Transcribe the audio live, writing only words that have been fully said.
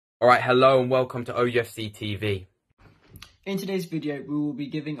Alright, hello and welcome to OUFC TV. In today's video, we will be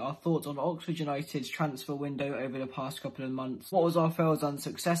giving our thoughts on Oxford United's transfer window over the past couple of months. What was our fails and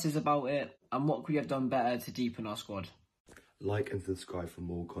successes about it, and what could we have done better to deepen our squad? Like and subscribe for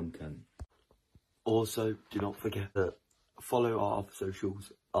more content. Also, do not forget to follow our other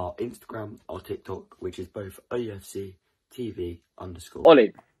socials, our Instagram, our TikTok, which is both OUFC TV _.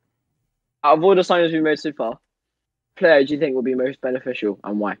 Ollie, out of all the signings we've made so far, player do you think will be most beneficial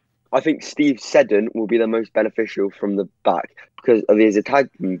and why? I think Steve Seddon will be the most beneficial from the back because of his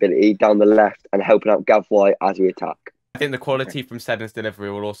attacking ability down the left and helping out Gav White as we attack. I think the quality from Seddon's delivery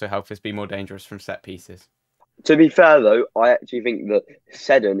will also help us be more dangerous from set pieces. To be fair though, I actually think that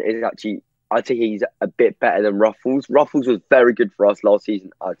Seddon is actually, I'd say he's a bit better than Ruffles. Ruffles was very good for us last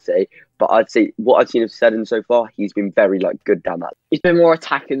season, I'd say. But I'd say what I've seen of Seddon so far, he's been very good down that. He's been more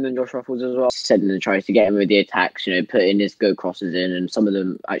attacking than Josh Ruffles as well. Seddon tries to get him with the attacks, putting his go crosses in, and some of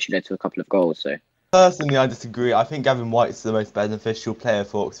them actually led to a couple of goals. So personally, I disagree. I think Gavin White's the most beneficial player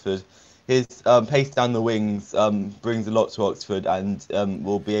for Oxford. His pace down the wings brings a lot to Oxford and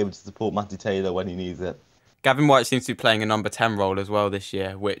will be able to support Matty Taylor when he needs it. Gavin White seems to be playing a number 10 role as well this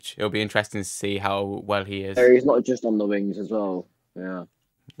year, which it'll be interesting to see how well he is. He's not just on the wings as well.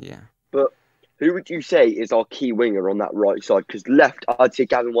 Yeah. But who would you say is our key winger on that right side? Because left, I'd say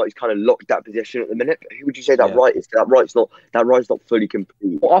Gavin White's kind of locked that position at the minute. But who would you say that right is? That right's not fully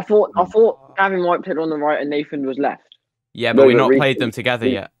complete. Well, I thought Gavin White played on the right and Nathan was left. Yeah, but we've not played them together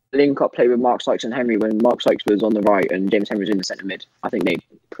yet. Link-up play with Mark Sykes and Henry when Mark Sykes was on the right and James Henry was in the centre mid. I think they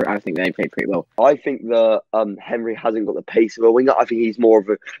played pretty well. I think that Henry hasn't got the pace of a winger. I think he's more of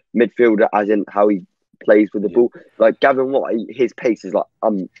a midfielder, as in how he plays with the ball. Like Gavin White, his pace is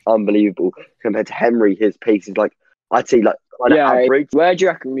unbelievable compared to Henry. His pace is I'd say kind of average. Where do you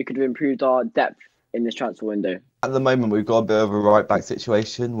reckon we could have improved our depth in this transfer window? At the moment, we've got a bit of a right back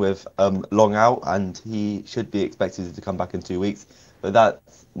situation with Long out, and he should be expected to come back in 2 weeks. But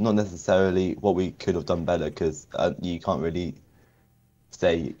that's not necessarily what we could have done better because you can't really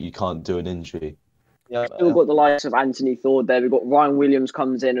say you can't do an injury. Yeah, still got the likes of Anthony Thord there. We've got Ryan Williams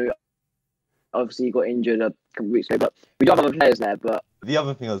comes in, who obviously got injured a couple of weeks ago. But we don't have other players there. But the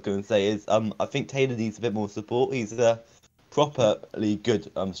other thing I was going to say is I think Taylor needs a bit more support. He's a properly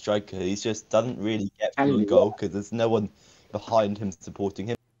good striker. He just doesn't really get the goal because there's no one behind him supporting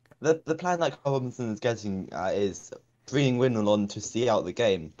him. The plan that Carl Robinson is getting at is bringing Winnall on to see out the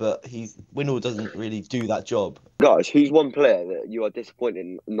game, but Winnall doesn't really do that job. Guys, who's one player that you are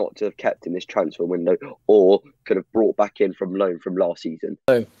disappointed not to have kept in this transfer window or could have brought back in from loan from last season?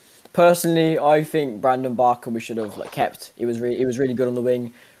 So, personally, I think Brandon Barker we should have kept. He was really good on the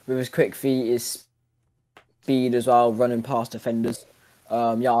wing with his quick feet, his speed as well, running past defenders.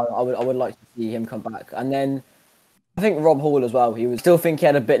 I would like to see him come back. And then I think Rob Hall as well. Still think he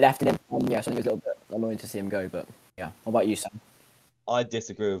had a bit left in him. So I think it was a little bit annoying to see him go, but. Yeah, what about you, Sam? I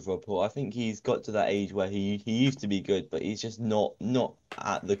disagree with Rob Hall. I think he's got to that age where he used to be good, but he's just not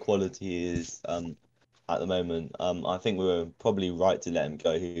at the quality he is at the moment. I think we were probably right to let him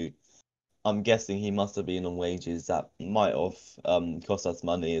go. I'm guessing he must have been on wages that might have cost us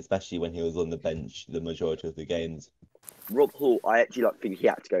money, especially when he was on the bench the majority of the games. Rob Hall, I actually think he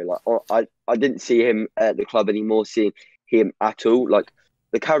had to go. I didn't see him at the club anymore, seeing him at all.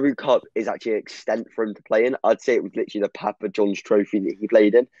 The Caribou Cup is actually an extent for him to play in. I'd say it was literally the Papa John's trophy that he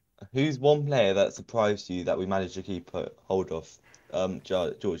played in. Who's one player that surprised you that we managed to keep hold of?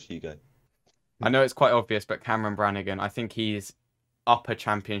 George, you go. I know it's quite obvious, but Cameron Brannigan, I think he's upper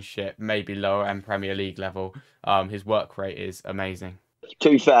Championship, maybe lower end Premier League level. His work rate is amazing. To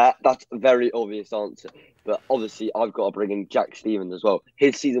be fair, that's a very obvious answer. But obviously, I've got to bring in Jack Stevens as well.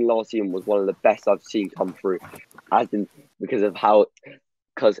 His season last season was one of the best I've seen come through.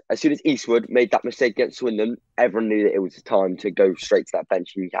 Because as soon as Eastwood made that mistake against Swindon, everyone knew that it was time to go straight to that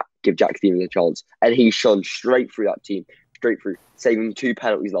bench and give Jack Stevens a chance. And he shone straight through that team, saving 2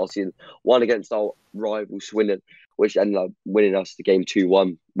 penalties last season. One against our rival Swindon, which ended up winning us the game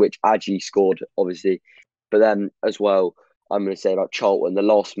 2-1, which Adji scored, obviously. But then as well, I'm going to say about Charlton, the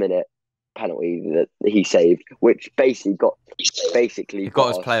last minute penalty that he saved, which basically got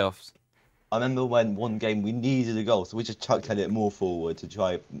us playoffs. I remember when one game we needed a goal, so we just chucked Elliot Moore forward to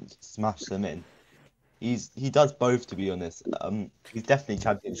try and smash them in. He does both, to be honest. He's definitely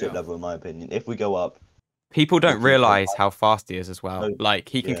championship level in my opinion. If we go up, people don't realise how fast he is as well.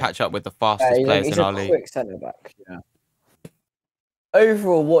 He can catch up with the fastest players in our league. He's a quick centre back. Yeah.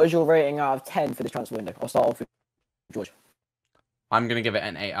 Overall, what is your rating out of 10 for this transfer window? I'll start off with George. I'm going to give it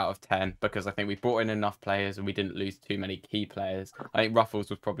an 8 out of 10 because I think we brought in enough players and we didn't lose too many key players. I think Ruffles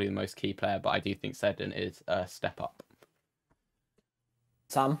was probably the most key player, but I do think Seddon is a step up.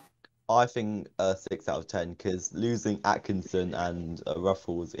 Sam? I think a 6 out of 10 because losing Atkinson and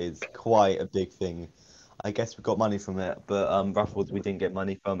Ruffles is quite a big thing. I guess we got money from it, but Ruffles we didn't get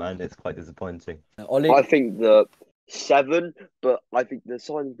money from, and it's quite disappointing. Ollie? I think the 7, but I think the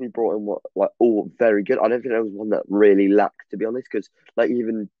signings we brought in were like all very good. I don't think there was one that really lacked, to be honest, because like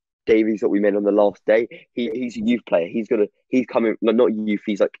even Davies that we made on the last day, he's a youth player. He's coming, no, not youth.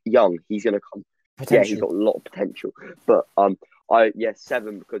 He's like young. He's gonna come. Yeah, he's got a lot of potential. But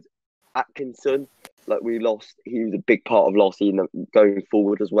 7 because Atkinson, like we lost. He was a big part of last season going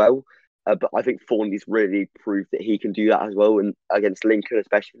forward as well. But I think Thornley's really proved that he can do that as well, and against Lincoln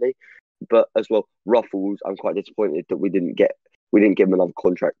especially. But as well, Ruffles, I'm quite disappointed that we didn't give him another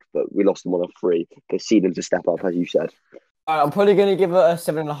contract, but we lost him on a free. But Seddon to step up, as you said. I'm probably going to give it a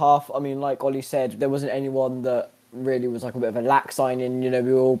 7.5. I mean, like Ollie said, there wasn't anyone that really was like a bit of a lack signing. You know,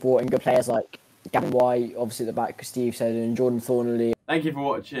 we all brought in good players like Gavin White, obviously at the back, Steve Seddon, and Jordan Thornley. Thank you for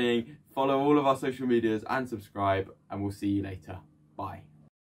watching. Follow all of our social medias and subscribe, and we'll see you later. Bye.